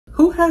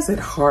Who has it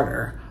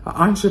harder, an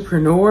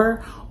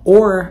entrepreneur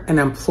or an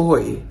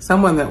employee,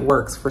 someone that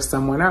works for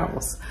someone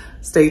else?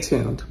 Stay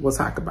tuned. We'll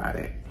talk about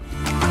it.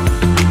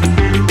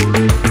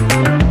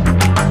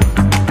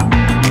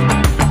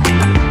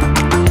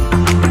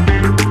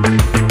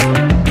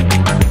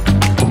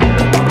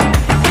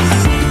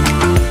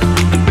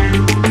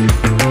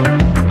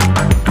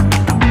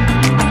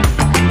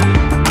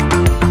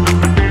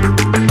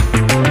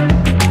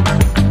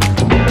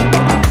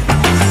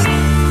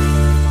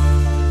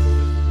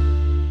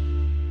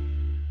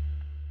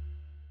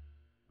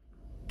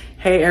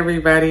 Hey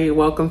everybody,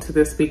 welcome to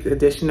this week's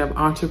edition of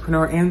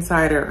Entrepreneur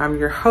Insider. I'm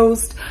your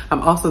host.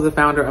 I'm also the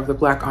founder of the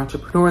Black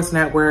Entrepreneurs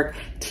Network,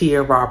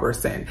 Tia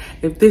Robertson.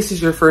 If this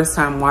is your first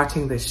time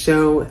watching this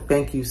show,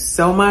 thank you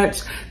so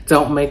much.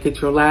 Don't make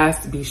it your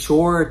last. Be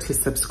sure to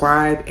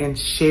subscribe and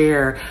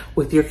share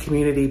with your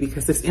community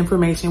because this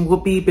information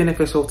will be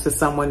beneficial to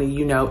someone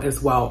you know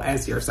as well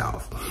as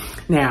yourself.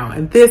 Now,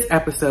 in this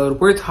episode,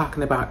 we're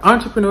talking about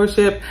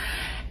entrepreneurship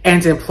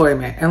and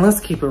employment. And let's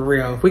keep it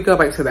real. If we go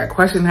back to that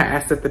question I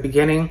asked at the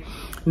beginning,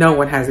 no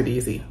one has it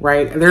easy,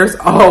 right? There's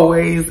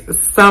always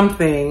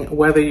something,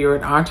 whether you're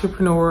an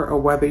entrepreneur or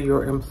whether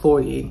you're an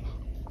employee.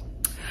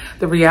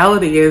 The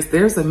reality is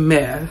there's a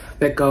myth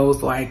that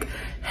goes like,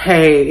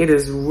 hey, it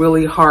is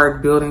really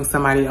hard building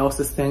somebody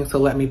else's thing, so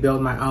let me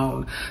build my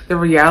own. The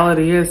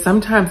reality is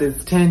sometimes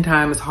it's 10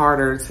 times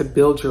harder to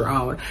build your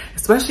own,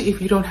 especially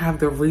if you don't have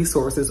the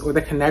resources or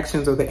the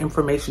connections or the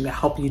information to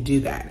help you do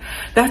that.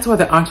 That's why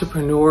the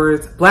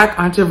Black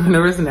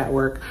Entrepreneurs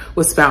Network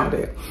was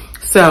founded.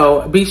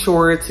 So be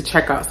sure to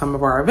check out some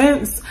of our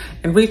events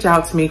and reach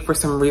out to me for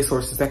some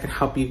resources that can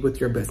help you with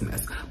your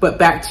business. But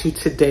back to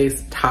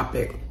today's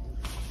topic.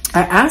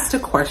 I asked a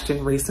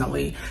question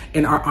recently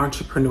in our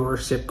Facebook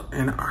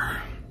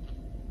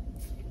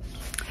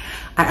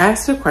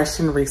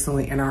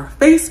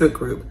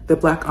group, the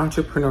Black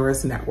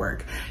Entrepreneurs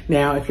Network.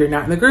 Now, if you're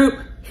not in the group,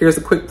 here's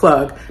a quick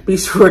plug. Be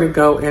sure to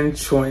go and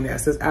join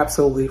us. It's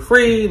absolutely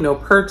free, no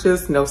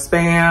purchase, no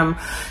spam.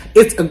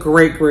 It's a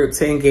great group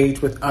to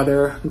engage with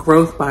other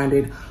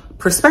growth-minded,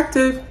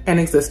 prospective, and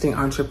existing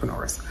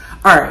entrepreneurs.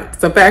 All right,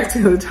 so back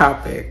to the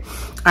topic.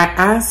 I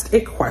asked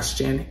a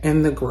question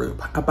in the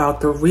group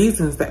about the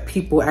reasons that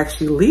people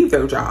actually leave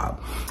their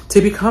job to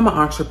become an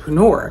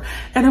entrepreneur.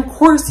 And of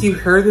course, you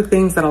hear the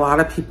things that a lot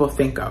of people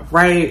think of,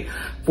 right?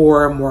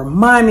 For more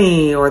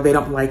money, or they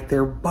don't like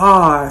their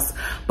boss.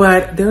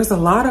 But there's a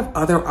lot of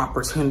other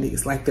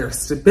opportunities, like there's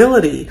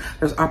stability,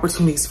 there's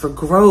opportunities for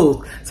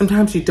growth.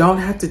 Sometimes you don't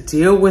have to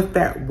deal with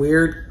that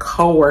weird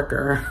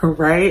coworker,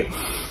 right?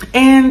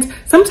 And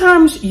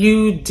sometimes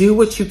you do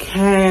what you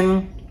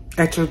can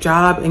at your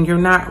job and you're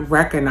not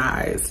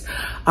recognized.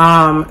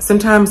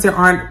 Sometimes there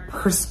aren't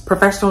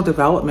professional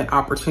development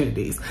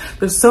opportunities.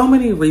 There's so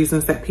many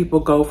reasons that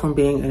people go from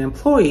being an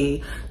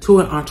employee to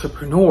an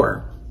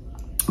entrepreneur.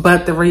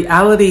 But the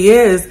reality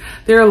is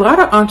there are a lot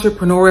of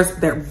entrepreneurs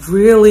that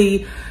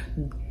really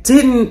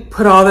didn't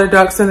put all their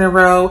ducks in a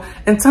row,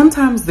 and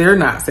sometimes they're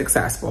not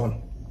successful.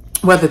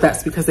 Whether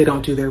that's because they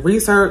don't do their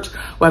research,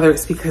 whether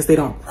it's because they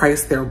don't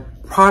price their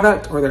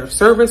product or their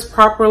service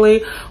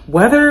properly,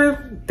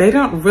 whether they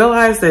don't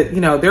realize that,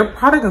 their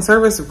product and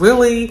service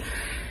really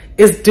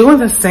is doing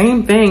the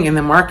same thing in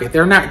the market.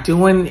 They're not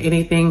doing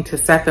anything to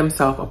set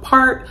themselves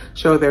apart,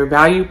 show their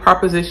value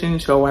proposition,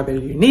 show why they're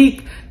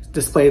unique,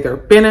 display their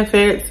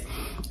benefits,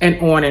 and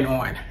on and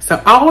on.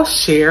 So I'll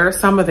share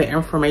some of the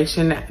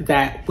information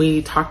that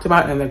we talked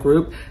about in the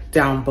group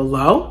down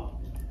below.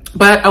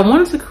 But I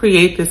wanted to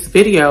create this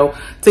video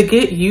to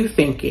get you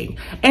thinking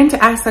and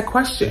to ask that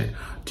question.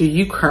 Do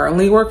you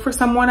currently work for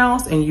someone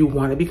else and you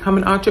want to become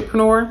an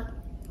entrepreneur?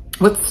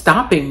 What's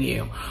stopping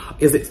you?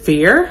 Is it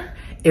fear?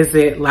 Is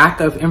it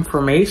lack of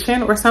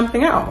information or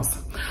something else?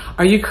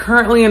 Are you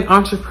currently an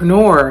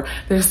entrepreneur?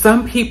 There's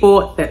some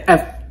people that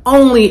have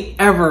only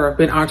ever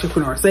been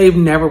entrepreneurs. They've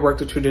never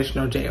worked a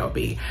traditional job.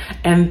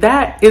 And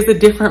that is a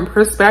different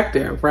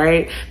perspective,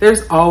 right?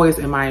 There's always,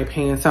 in my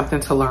opinion,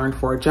 something to learn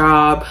for a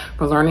job,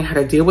 for learning how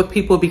to deal with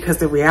people, because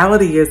the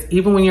reality is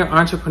even when you're an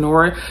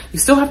entrepreneur, you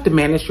still have to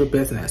manage your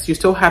business. You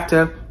still have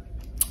to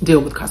deal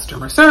with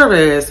customer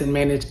service and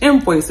manage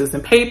invoices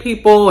and pay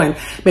people and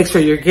make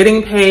sure you're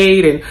getting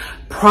paid and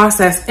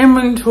process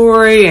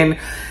inventory, and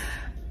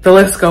the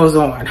list goes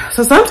on.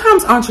 So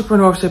sometimes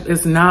entrepreneurship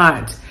is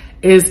not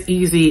as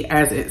easy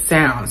as it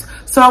sounds.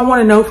 So I want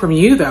to know from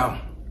you though,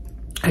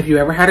 have you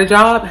ever had a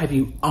job? Have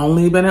you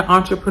only been an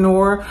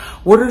entrepreneur?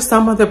 What are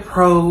some of the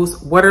pros?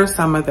 What are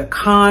some of the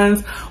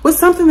cons? What's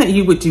something that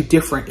you would do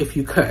different if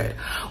you could?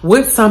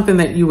 What's something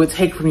that you would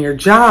take from your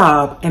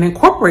job and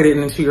incorporate it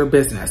into your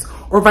business,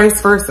 or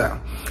vice versa?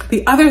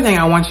 The other thing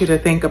I want you to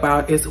think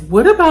about is,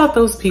 what about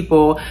those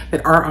people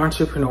that are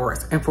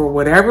entrepreneurs and for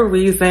whatever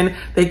reason,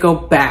 they go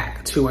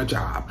back to a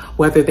job,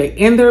 whether they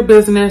end their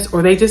business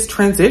or they just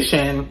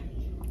transition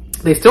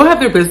They still have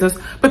their business,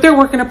 but they're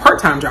working a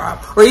part-time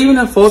job or even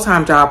a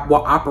full-time job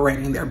while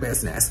operating their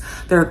business.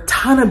 There are a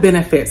ton of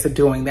benefits of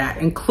doing that,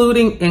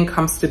 including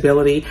income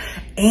stability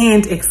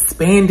and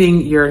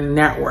expanding your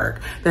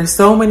network. There's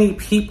so many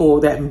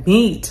people that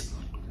meet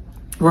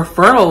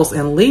referrals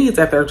and leads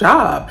at their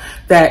job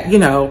that,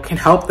 can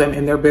help them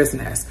in their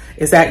business.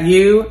 Is that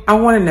you? I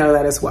want to know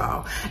that as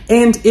well.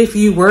 And if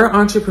you were an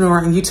entrepreneur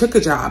and you took a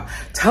job,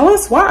 tell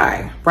us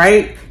why,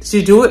 right? Did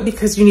you do it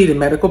because you needed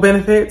medical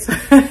benefits?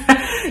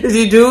 Did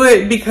you do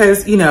it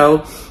because,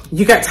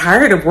 you got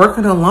tired of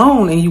working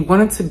alone and you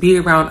wanted to be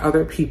around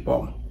other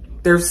people?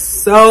 There's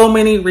so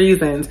many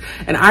reasons.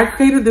 And I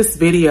created this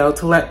video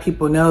to let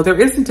people know there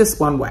isn't just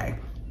one way.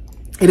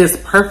 It is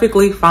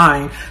perfectly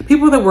fine.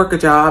 People that work a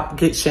job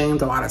get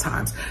shamed a lot of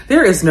times.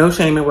 There is no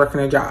shame in working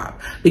a job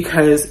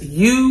because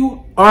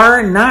you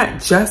are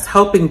not just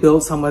helping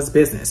build someone's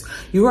business.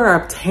 You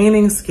are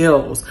obtaining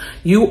skills.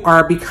 You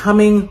are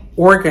becoming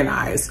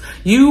organized.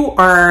 You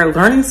are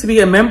learning to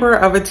be a member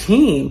of a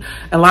team.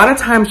 A lot of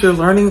times you're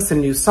learning some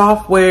new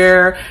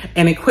software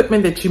and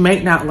equipment that you may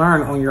not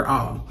learn on your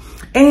own.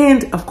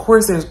 And of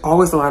course, there's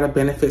always a lot of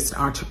benefits to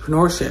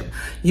entrepreneurship.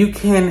 You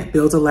can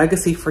build a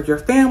legacy for your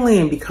family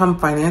and become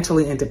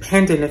financially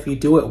independent if you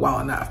do it well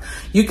enough.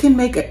 You can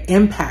make an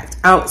impact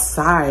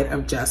outside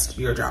of just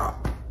your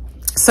job.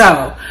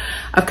 So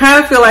I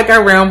kind of feel like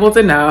I rambled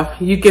enough.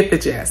 You get the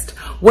gist.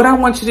 What I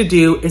want you to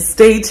do is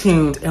stay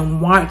tuned and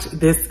watch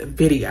this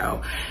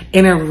video.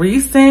 In a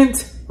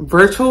recent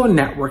virtual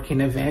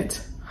networking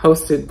event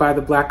hosted by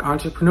the Black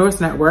Entrepreneurs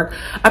Network,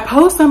 I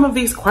posed some of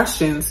these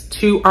questions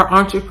to our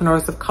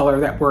entrepreneurs of color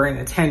that were in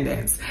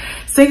attendance.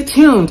 Stay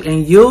tuned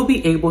and you'll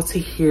be able to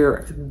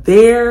hear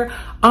their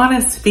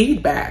honest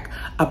feedback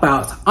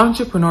about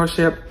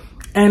entrepreneurship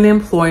and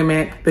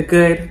employment, the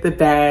good, the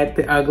bad,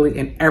 the ugly,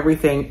 and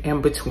everything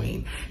in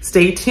between.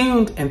 Stay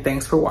tuned and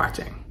thanks for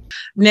watching.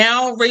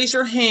 Now raise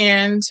your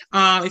hand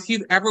if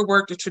you've ever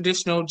worked a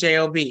traditional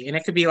job, and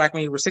it could be like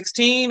when you were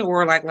 16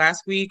 or like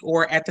last week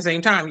or at the same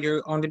time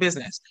you're on the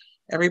business.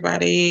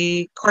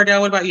 Everybody,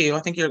 Cardell, what about you? I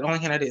think you're the only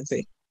hand I didn't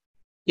see.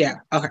 Yeah,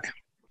 okay.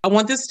 I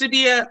want this to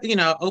be a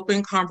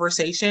open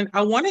conversation.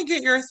 I want to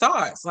get your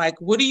thoughts. Like,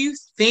 what do you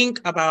think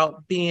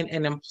about being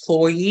an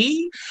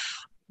employee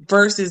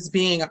versus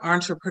being an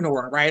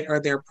entrepreneur, right? Are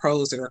there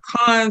pros or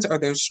cons? Are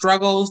there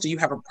struggles? Do you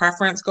have a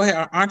preference? Go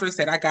ahead. Andre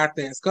said, I got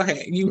this. Go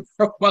ahead. You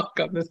are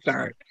welcome to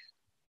start.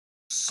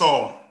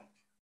 So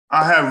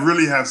I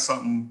really have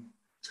something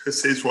to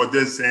say for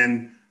this.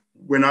 And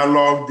when I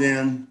logged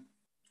in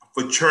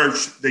for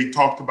church, they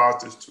talked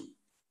about this too.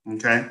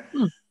 Okay.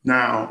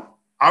 Now,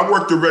 I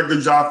worked a regular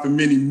job for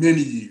many,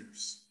 many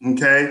years.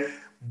 Okay.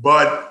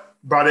 But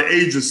by the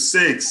age of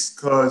 6,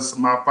 because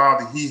my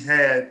father, he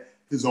had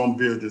his own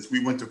business.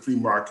 We went to flea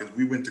markets.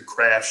 We went to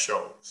craft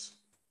shows.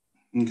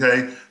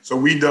 Okay. So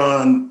we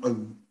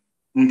done,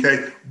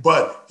 okay.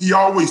 But he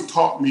always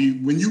taught me,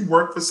 when you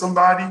work for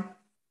somebody,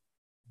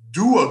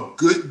 do a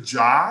good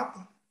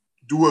job,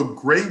 do a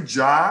great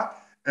job,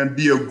 and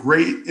be a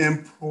great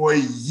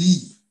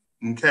employee.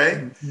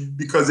 Okay.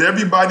 Because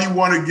everybody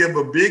want to give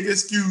a big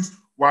excuse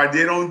why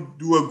they don't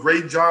do a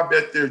great job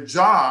at their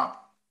job.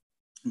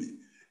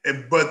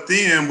 But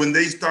then when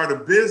they start a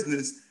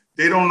business,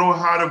 they don't know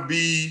how to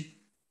be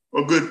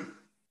a good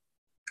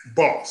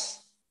boss,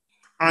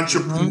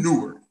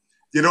 entrepreneur.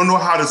 They don't know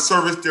how to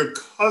service their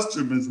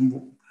customers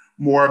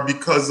more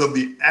because of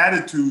the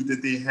attitude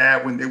that they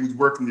had when they was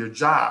working their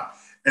job.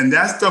 And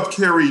that stuff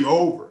carry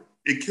over.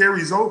 It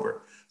carries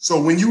over. So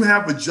when you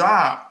have a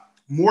job,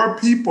 more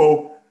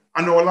people,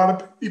 I know a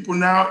lot of people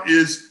now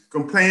is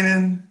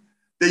complaining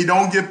they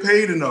don't get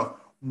paid enough.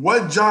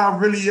 What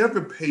job really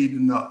ever paid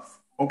enough?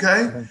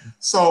 Okay.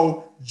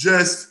 So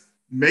just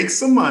make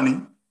some money,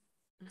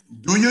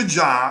 do your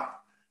job,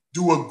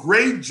 do a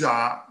great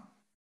job,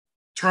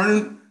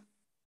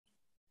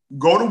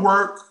 go to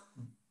work,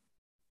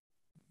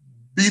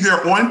 be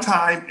there on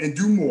time and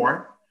do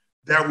more.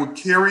 That will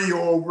carry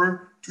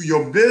over to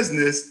your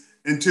business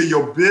until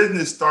your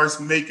business starts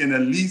making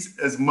at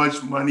least as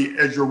much money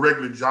as your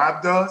regular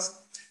job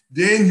does.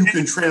 Then you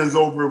can trans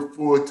over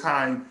full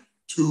time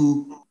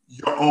to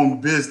your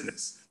own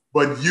business.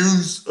 But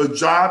use a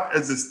job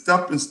as a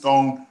stepping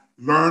stone,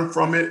 learn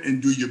from it,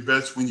 and do your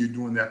best when you're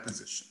doing that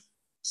position.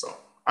 So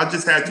I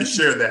just had to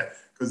share that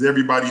because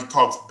everybody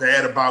talks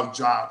bad about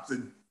jobs.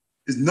 And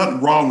there's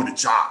nothing wrong with a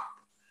job,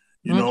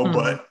 but you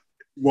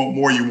want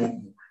more, you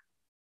want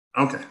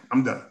more. Okay,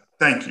 I'm done.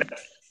 Thank you.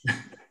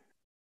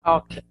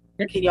 Okay.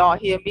 Can y'all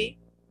hear me?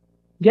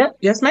 Yep.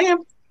 Yes, ma'am.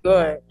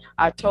 Good.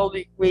 I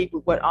totally agree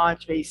with what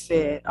Andre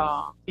said.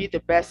 Be the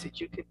best that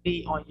you can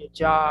be on your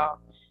job.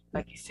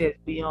 Like he said,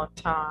 be on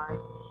time.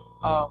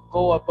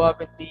 Go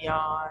above and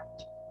beyond.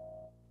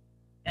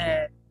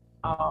 And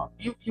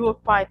you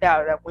will find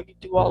out that when you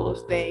do all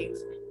those things,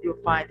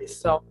 you'll find it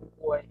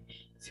self-rewarding.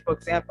 See, for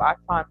example, I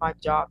find my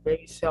job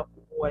very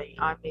self-rewarding.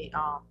 I'm a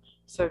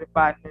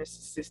certified nurse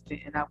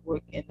assistant, and I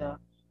work in the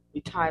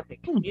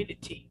retirement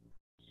community.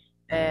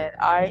 And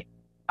I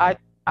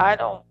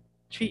don't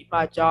treat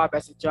my job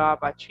as a job.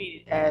 I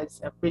treat it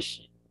as a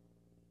mission.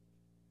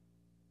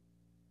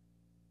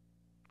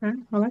 Okay,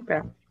 I like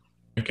that.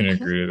 I can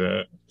agree to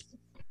that.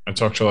 I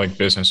talk to like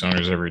business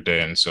owners every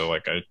day, and so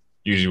like I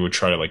usually would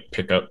try to like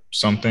pick up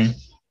something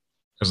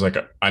because like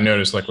I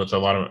noticed like with a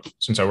lot of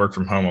since I work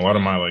from home, a lot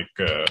of my like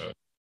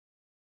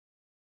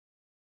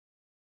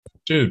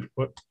dude,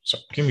 what?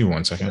 Sorry, give me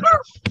 1 second.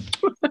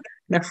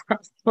 No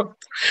problem.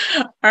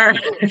 All right.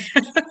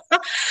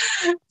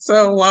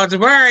 So while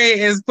Jabari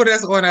is putting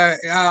us on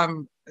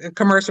a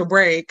commercial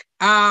break,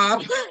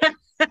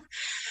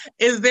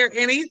 is there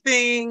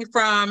anything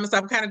from, so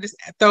I'm kind of just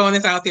throwing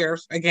this out there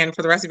again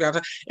for the rest of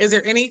y'all. Is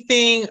there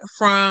anything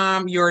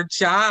from your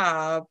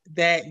job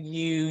that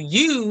you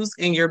use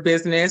in your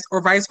business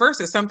or vice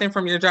versa? Something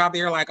from your job that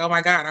you're like, oh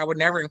my God, I would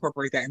never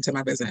incorporate that into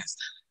my business.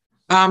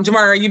 Jamar,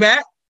 are you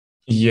back?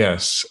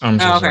 Yes, I'm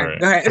so sorry.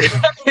 Go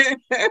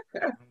ahead.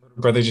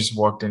 Brother just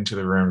walked into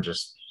the room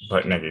just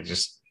butt naked.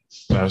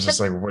 I was just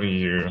like, what are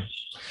you?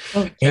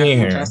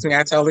 Trust me,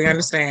 I totally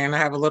understand. I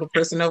have a little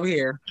person over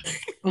here.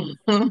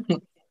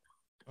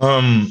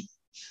 I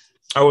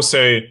will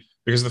say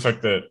because of the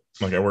fact that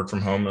like I work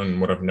from home, and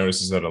what I've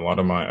noticed is that a lot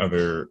of my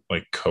other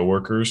like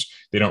coworkers,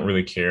 they don't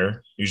really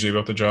care usually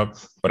about the job,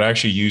 but I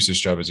actually use this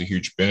job as a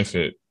huge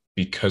benefit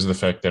because of the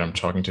fact that I'm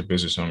talking to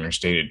business owners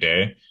day to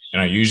day,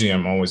 and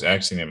I'm always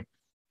asking them,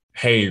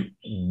 hey,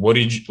 what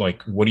do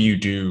you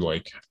do?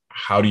 Like,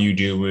 how do you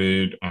do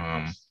it?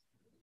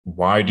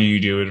 Why do you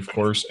do it? Of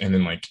course. And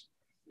then like,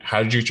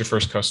 how did you get your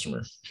first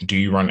customer? Do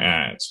you run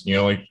ads?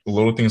 Like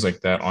little things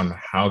like that on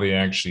how they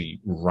actually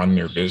run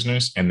their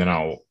business. And then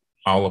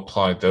I'll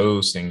apply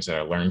those things that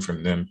I learned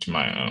from them to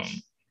my own.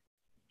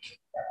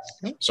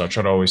 So I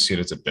try to always see it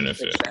as a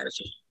benefit.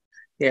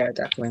 Yeah,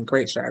 definitely.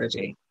 Great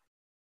strategy.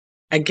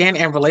 Again,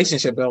 and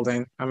relationship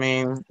building. I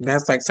mean,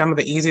 that's like some of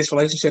the easiest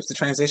relationships to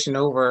transition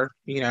over,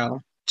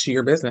 to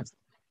your business.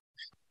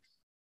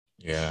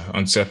 Yeah,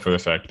 except for the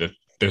fact that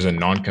there's a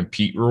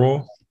non-compete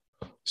rule.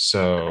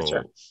 So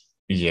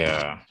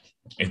yeah,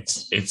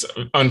 it's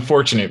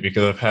unfortunate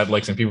because I've had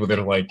like some people that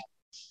are like,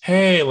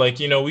 hey, like,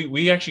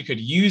 we actually could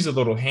use a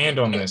little hand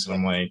on this. And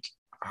I'm like,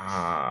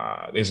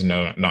 there's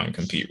no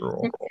non-compete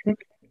rule.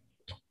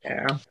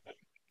 Yeah.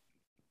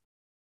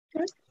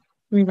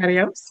 Anybody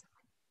else?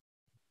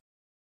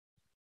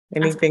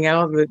 Anything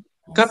else?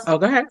 Go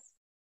ahead.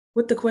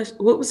 What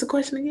was the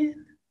question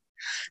again?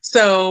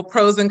 So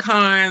pros and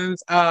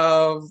cons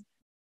of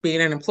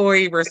being an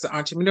employee versus an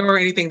entrepreneur,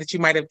 anything that you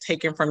might have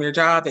taken from your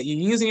job that you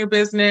use in your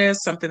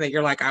business, something that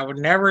you're like, I would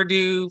never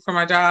do for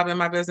my job in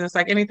my business,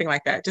 like anything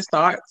like that. Just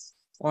thoughts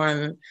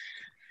on.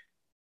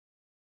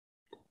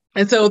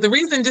 And so the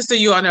reason, just so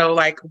you all know,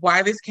 like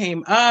why this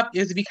came up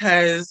is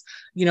because,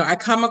 I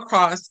come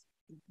across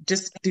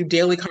just through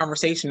daily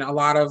conversation, a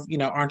lot of,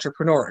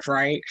 entrepreneurs,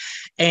 right?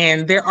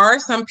 And there are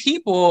some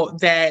people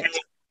that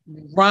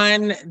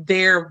run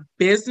their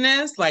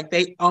business, like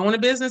they own a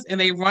business and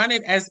they run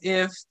it as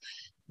if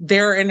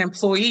they're an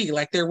employee,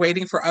 like they're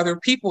waiting for other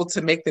people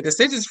to make the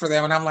decisions for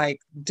them. And I'm like,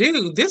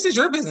 dude, this is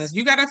your business.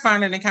 You got to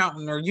find an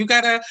accountant, or you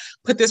got to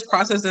put this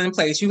process in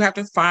place. You have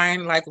to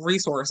find like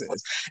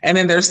resources. And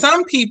then there's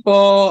some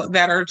people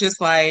that are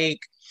just like,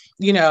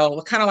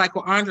 kind of like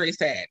what Andre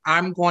said,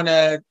 I'm going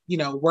to,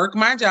 work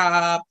my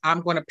job. I'm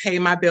going to pay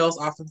my bills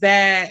off of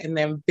that and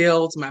then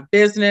build my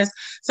business.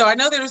 So I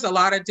know there's a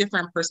lot of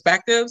different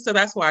perspectives. So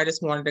that's why I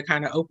just wanted to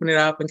kind of open it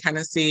up and kind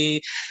of see,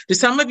 do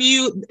some of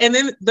you, and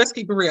then let's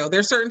keep it real.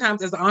 There's certain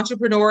times as an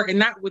entrepreneur, and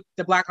not with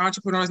the Black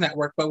Entrepreneurs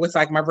Network, but with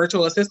like my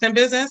virtual assistant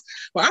business.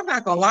 Well, I'm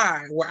not going to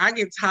lie, where I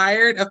get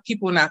tired of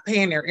people not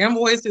paying their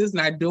invoices,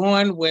 not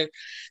doing what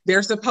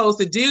they're supposed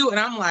to do. And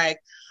I'm like,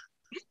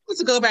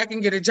 to go back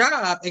and get a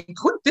job and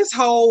quit this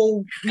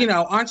whole,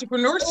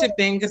 entrepreneurship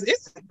thing, because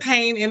it's a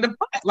pain in the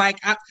butt. Like,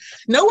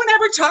 no one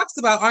ever talks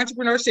about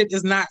entrepreneurship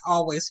is not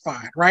always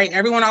fun, right?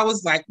 Everyone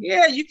always like,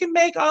 yeah, you can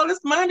make all this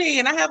money,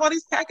 and I have all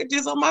these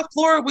packages on my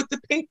floor with the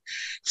pink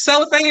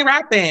cellophane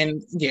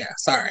wrapping. Yeah,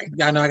 sorry,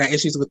 y'all know I got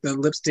issues with the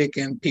lipstick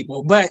and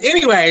people, but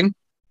anyway.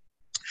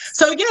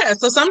 So yeah,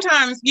 so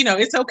sometimes,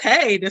 it's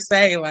okay to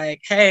say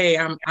like, hey,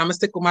 I'm gonna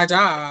stick with my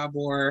job,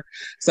 or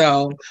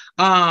so.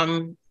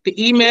 The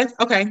E-Myth.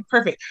 Okay,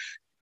 perfect.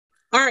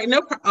 All right,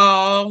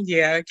 oh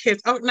yeah, kids.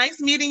 Oh,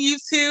 nice meeting you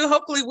too.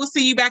 Hopefully we'll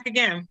see you back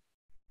again.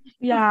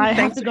 Yeah, I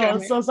have to go.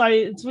 So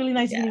sorry. It's really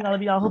nice meeting all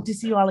of you. I hope to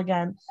see you all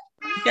again.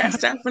 Yes,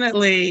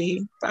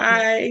 definitely.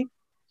 Bye.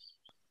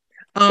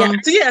 So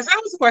yes, that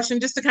was a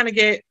question just to kind of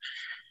get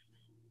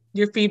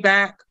your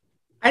feedback.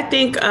 I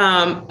think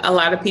a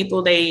lot of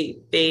people,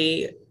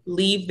 they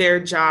leave their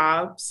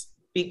jobs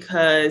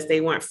because they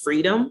want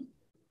freedom,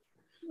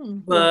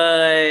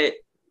 but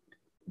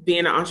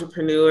being an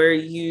entrepreneur,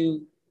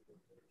 you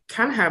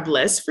kind of have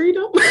less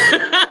freedom.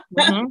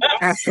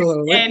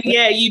 Absolutely. And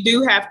yeah, you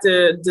do have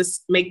to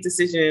just make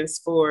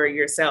decisions for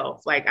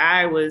yourself. Like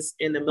I was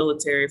in the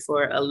military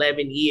for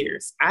 11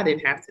 years. I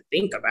didn't have to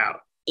think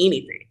about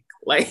anything.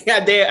 Like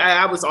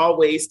I was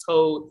always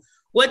told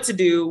what to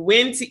do,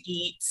 when to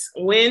eat,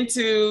 when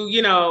to,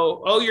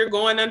 oh, you're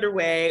going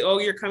underway. Oh,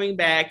 you're coming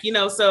back,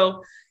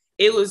 so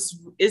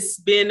it's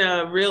been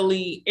a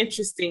really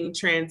interesting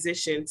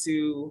transition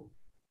to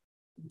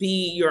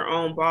be your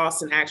own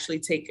boss and actually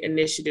take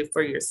initiative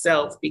for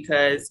yourself,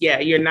 because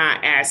you're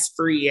not as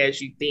free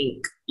as you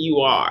think you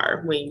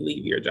are when you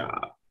leave your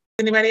job.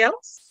 Anybody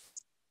else?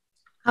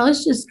 I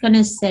was just going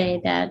to say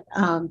that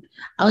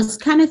I was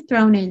kind of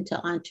thrown into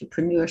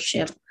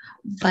entrepreneurship,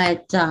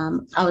 but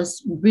I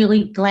was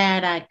really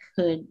glad I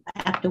could,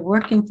 after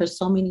working for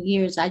so many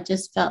years, I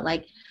just felt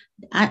like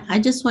I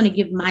just want to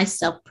give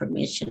myself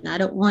permission. I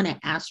don't want to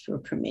ask for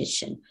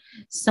permission.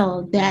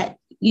 So that,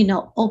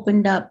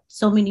 opened up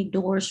so many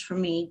doors for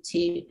me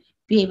to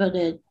be able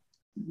to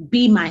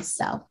be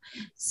myself.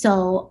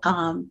 So,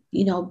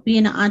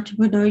 being an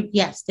entrepreneur,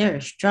 yes, there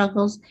are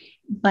struggles,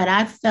 but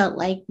I felt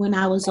like when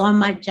I was on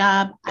my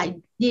job, I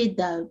did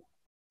the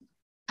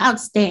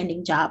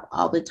outstanding job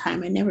all the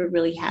time. I never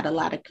really had a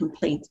lot of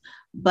complaints,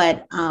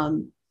 but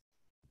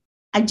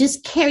I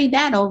just carried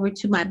that over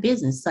to my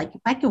business. Like,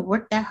 if I can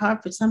work that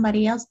hard for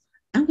somebody else,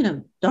 I'm going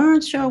to darn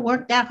sure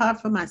work that hard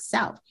for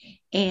myself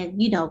and,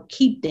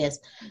 keep this.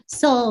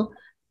 So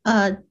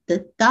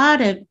the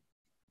thought of,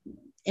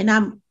 and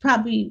I'm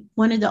probably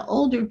one of the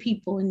older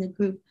people in the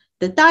group,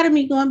 the thought of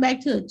me going back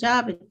to a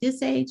job at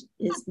this age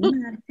is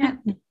not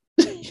happening.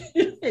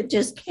 It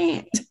just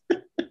can't.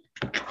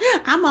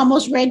 I'm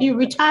almost ready to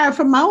retire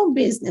from my own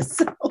business.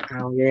 So.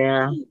 Oh,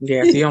 yeah.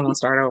 Yeah, so you don't want to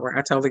start over.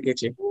 I totally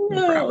get you.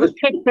 No.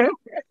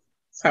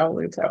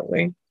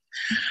 Totally.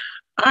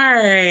 All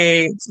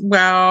right.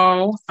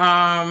 Well,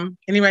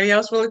 anybody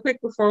else really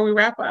quick before we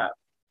wrap up?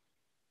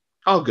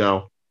 I'll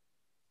go.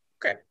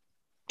 Okay.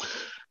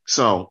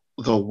 So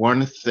the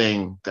one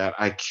thing that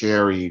I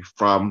carry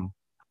from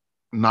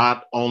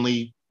not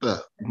only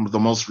the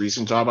most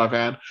recent job I've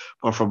had,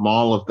 but from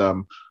all of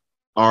them,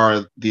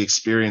 are the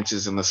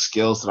experiences and the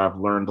skills that I've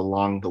learned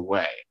along the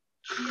way.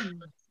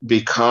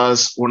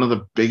 Because one of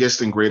the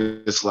biggest and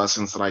greatest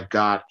lessons that I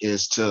got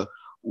is to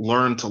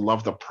learn to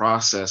love the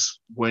process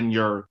when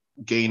you're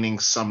gaining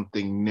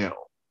something new.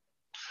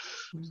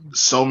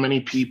 So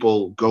many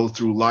people go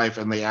through life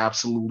and they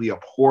absolutely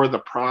abhor the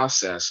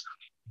process,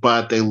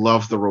 but they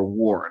love the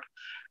reward.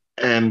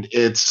 And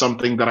it's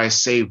something that I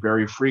say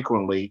very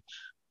frequently.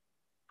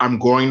 I'm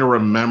going to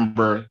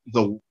remember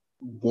the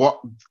worth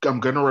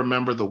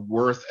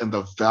and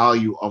the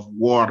value of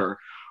water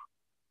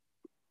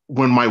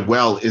when my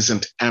well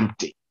isn't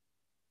empty.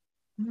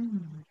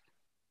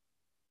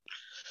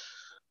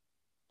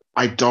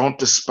 I don't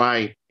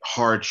despise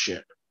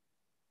hardship,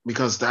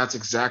 because that's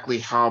exactly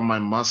how my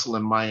muscle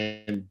and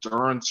my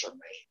endurance are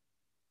made.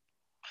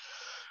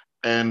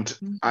 And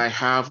I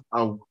have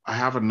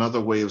another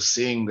way of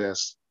seeing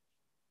this.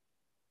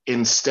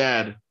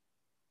 Instead,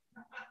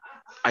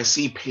 I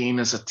see pain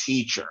as a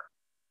teacher.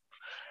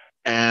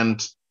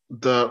 And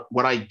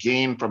what I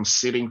gain from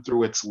sitting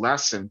through its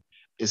lesson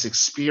is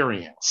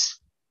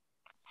experience.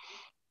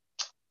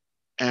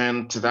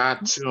 And to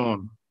that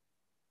tune,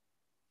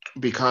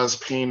 because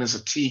pain is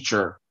a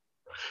teacher,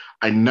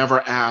 I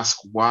never ask,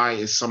 why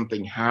is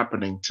something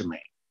happening to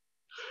me?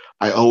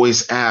 I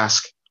always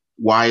ask,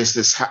 why is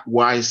this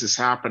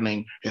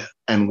happening,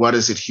 and what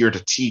is it here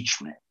to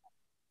teach me?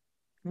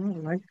 I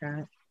like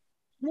that.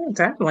 Yeah,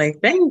 definitely.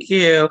 Thank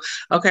you.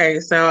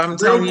 Okay, so I'm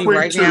telling you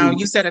right now,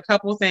 you said a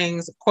couple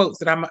things, quotes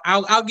that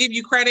I'll give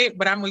you credit,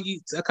 but I'm going to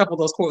use a couple of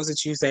those quotes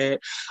that you said.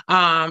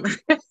 Go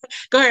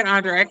ahead,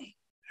 Andre.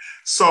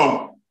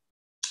 So,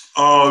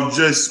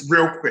 just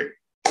real quick,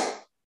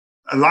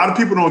 a lot of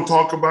people don't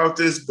talk about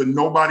this, but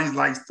nobody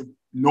likes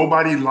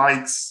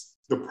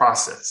the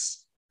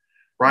process,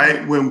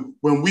 right? When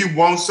we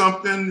want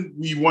something,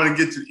 we want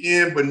to get to the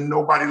end, but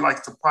nobody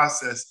likes the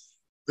process.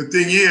 The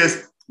thing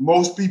is,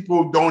 most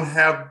people don't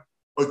have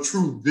a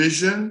true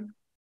vision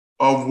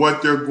of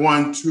what they're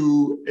going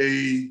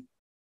to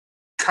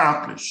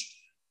accomplish.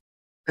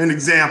 An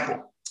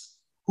example,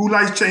 who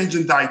likes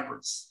changing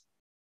diapers?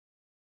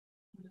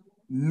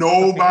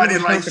 Nobody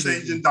likes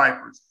changing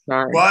diapers.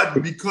 Sorry.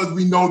 But because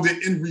we know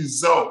the end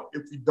result,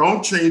 if we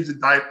don't change the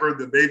diaper,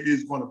 the baby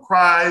is going to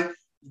cry,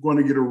 it's going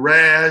to get a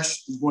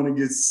rash, it's going to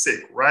get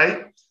sick,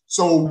 right?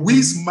 So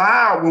we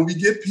smile when we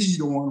get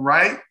peed on,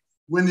 right?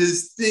 When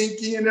it's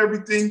stinky and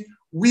everything,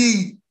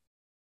 we,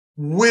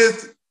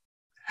 with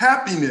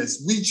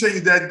happiness, we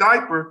change that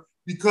diaper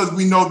because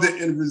we know the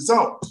end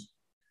result.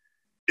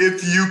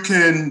 If you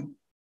can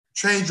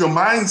change your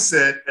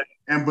mindset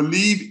and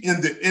believe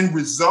in the end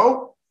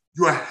result,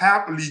 you'll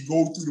happily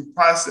go through the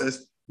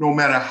process no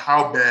matter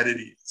how bad it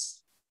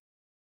is.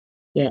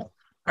 Yeah.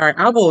 All right.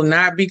 I will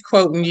not be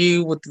quoting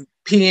you with the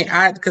peeing,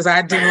 because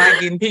I didn't like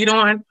getting peed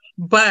on,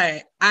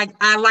 but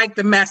I like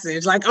the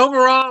message. Like,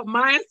 overall,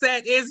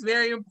 mindset is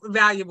very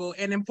valuable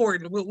and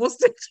important. We'll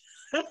stick.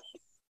 All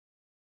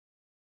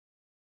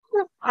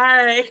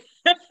right.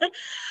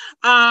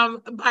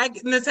 Bye,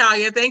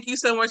 Natalia. Thank you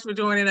so much for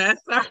joining us.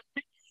 All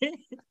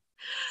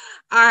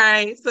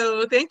right.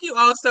 So thank you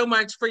all so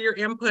much for your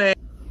input.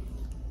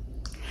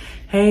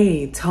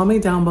 Hey, tell me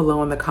down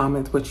below in the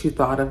comments what you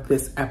thought of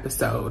this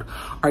episode.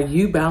 Are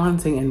you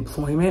balancing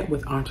employment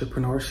with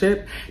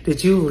entrepreneurship?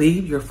 Did you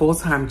leave your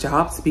full-time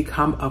job to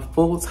become a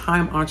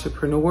full-time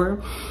entrepreneur?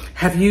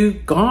 Have you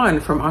gone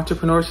from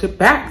entrepreneurship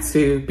back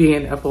to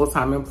being a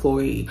full-time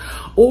employee?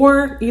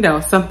 Or,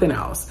 something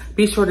else?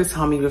 Be sure to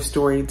tell me your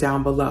story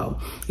down below.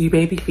 You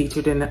may be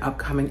featured in an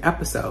upcoming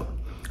episode.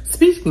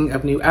 Speaking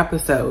of new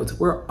episodes,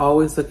 we're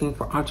always looking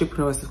for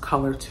entrepreneurs of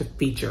color to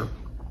feature.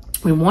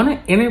 We want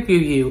to interview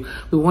you.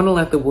 We want to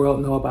let the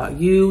world know about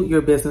you,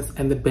 your business,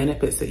 and the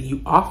benefits that you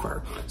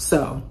offer.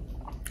 So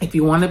if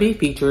you want to be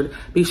featured,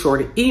 be sure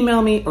to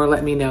email me or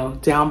let me know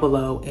down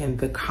below in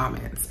the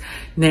comments.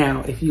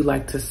 Now, if you'd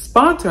like to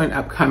sponsor an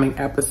upcoming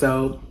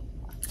episode,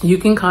 you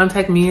can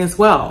contact me as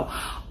well.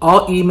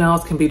 All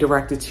emails can be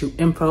directed to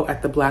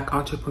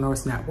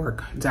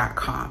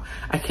info@theblackentrepreneursnetwork.com.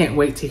 I can't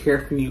wait to hear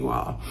from you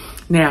all.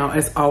 Now,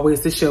 as always,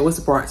 the show is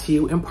brought to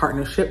you in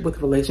partnership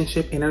with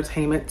Relationship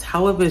Entertainment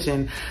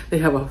Television. They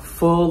have a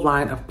full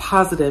line of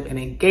positive and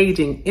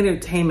engaging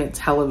entertainment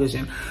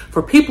television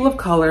for people of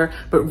color,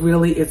 but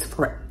really it's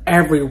for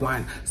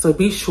everyone. So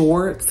be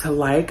sure to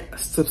like,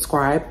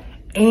 subscribe,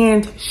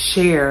 and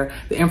share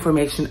the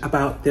information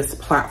about this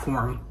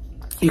platform.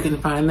 You can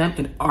find them at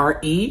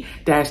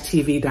re-tv.net,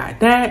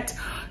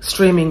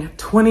 streaming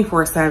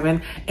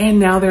 24/7, and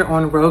now they're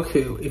on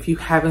Roku. If you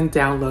haven't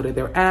downloaded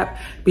their app,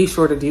 be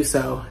sure to do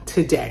so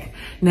today.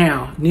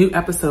 Now, new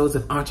episodes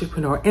of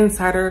Entrepreneur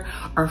Insider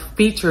are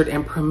featured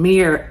and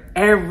premiere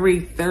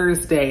every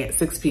Thursday at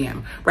 6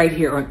 p.m. right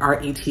here on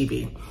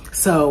RETV.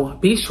 So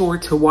be sure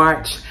to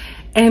watch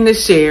and to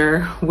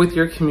share with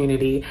your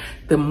community.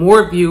 The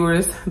more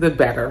viewers, the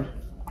better.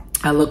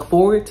 I look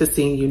forward to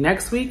seeing you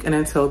next week, and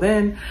until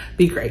then,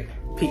 be great.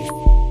 Peace.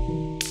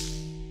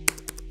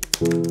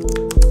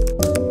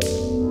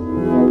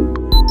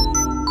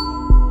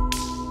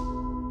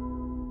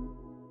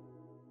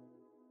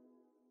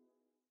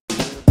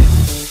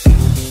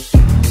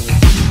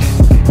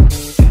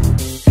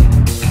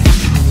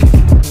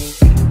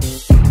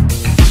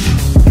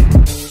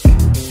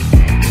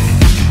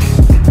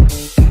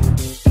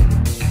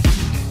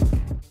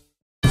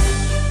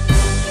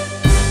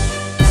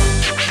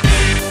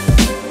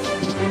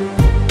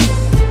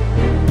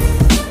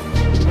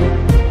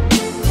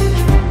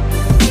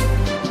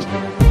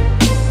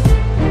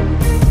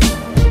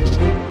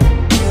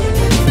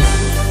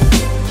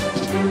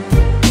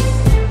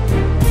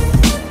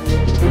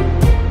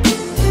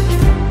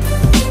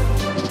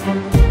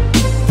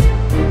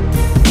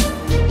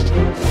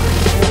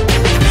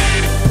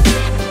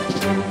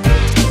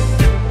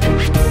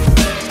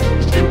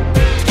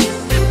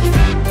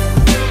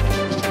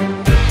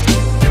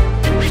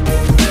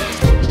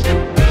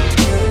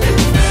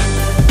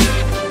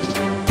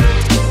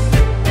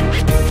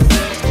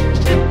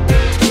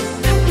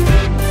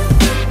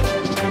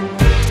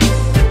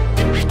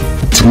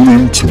 Tune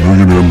in to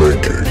Millionaire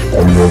Man Cave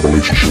only on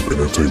Relationship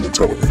Entertainment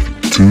Television,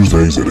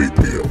 Tuesdays at 8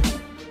 p.m.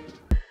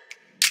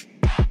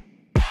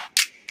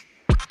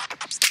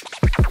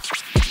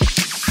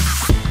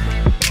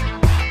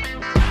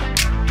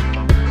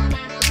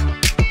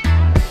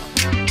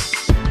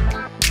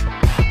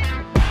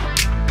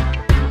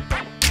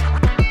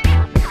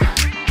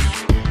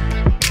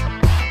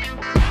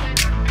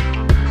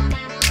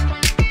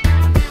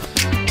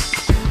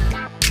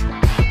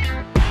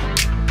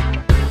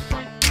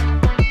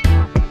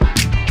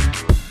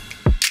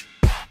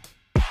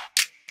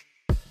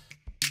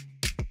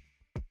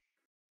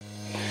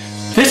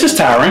 This is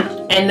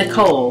Tyron and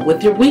Nicole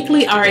with your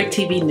weekly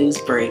RATV news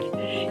break.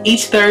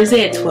 Each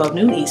Thursday at 12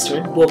 noon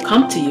Eastern, we'll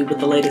come to you with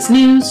the latest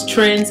news,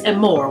 trends, and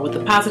more with a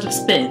positive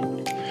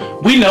spin.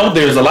 We know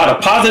there's a lot of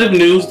positive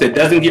news that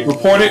doesn't get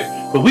reported,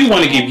 but we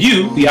want to give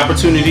you the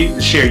opportunity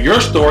to share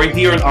your story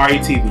here on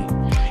RATV.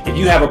 If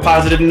you have a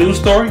positive news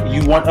story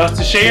you want us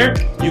to share,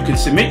 you can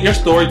submit your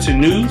story to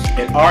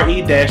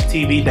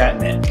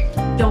news@re-tv.net.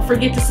 Don't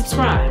forget to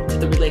subscribe to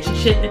the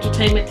Relationship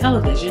Entertainment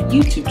Television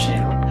YouTube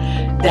channel.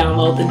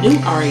 Download the new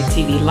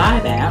RATV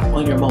Live app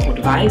on your mobile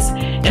device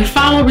and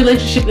follow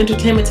Relationship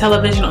Entertainment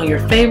Television on your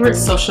favorite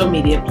social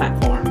media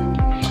platform.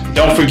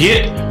 Don't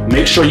forget,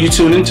 make sure you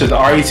tune into the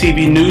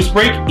RATV News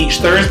Break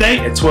each Thursday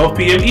at 12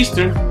 p.m.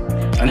 Eastern.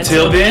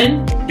 Until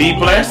then, be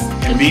blessed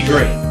and be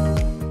great.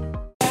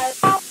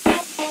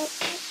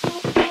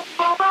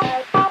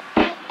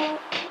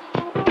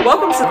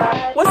 Welcome to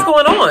What's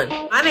Going On?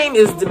 My name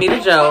is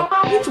Demita Joe.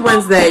 Each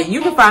Wednesday,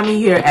 you can find me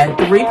here at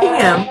 3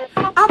 p.m.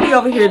 I'll be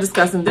over here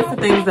discussing different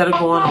things that are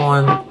going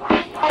on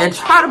and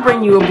try to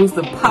bring you a boost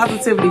of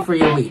positivity for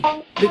your week,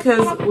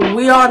 because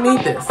we all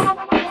need this.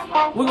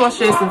 We're going to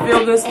share some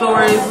feel-good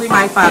stories. We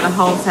might find a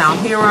hometown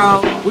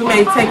hero. We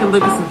may take a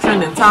look at some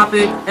trending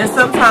topic, and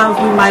sometimes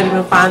we might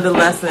even find a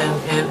lesson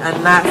in a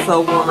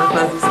not-so-warm and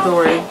fuzzy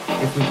story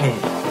if we can.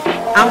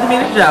 I'm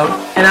Demita Joe,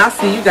 and I'll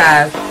see you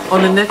guys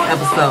on the next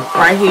episode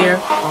right here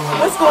on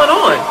What's Going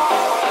On?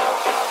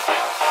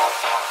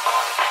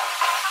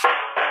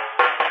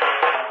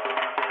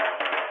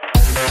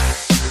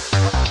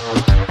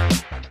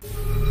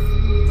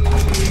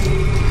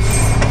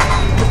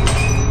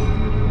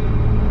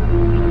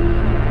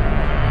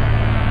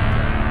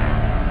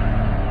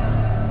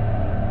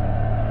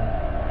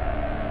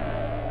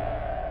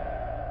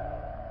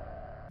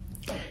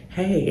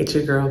 Hey, it's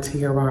your girl,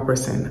 Tia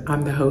Robertson.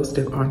 I'm the host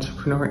of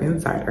Entrepreneur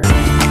Insider.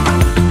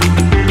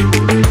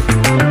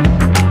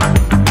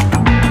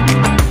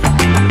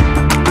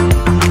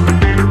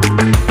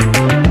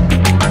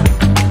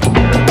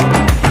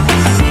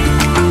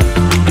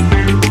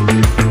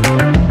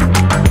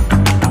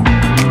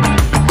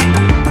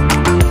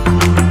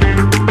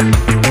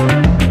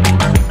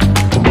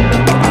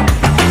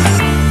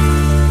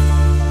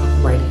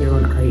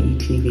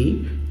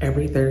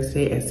 Every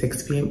Thursday at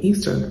 6 p.m.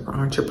 Eastern for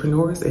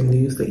entrepreneurs and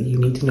news that you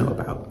need to know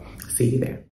about. See you there.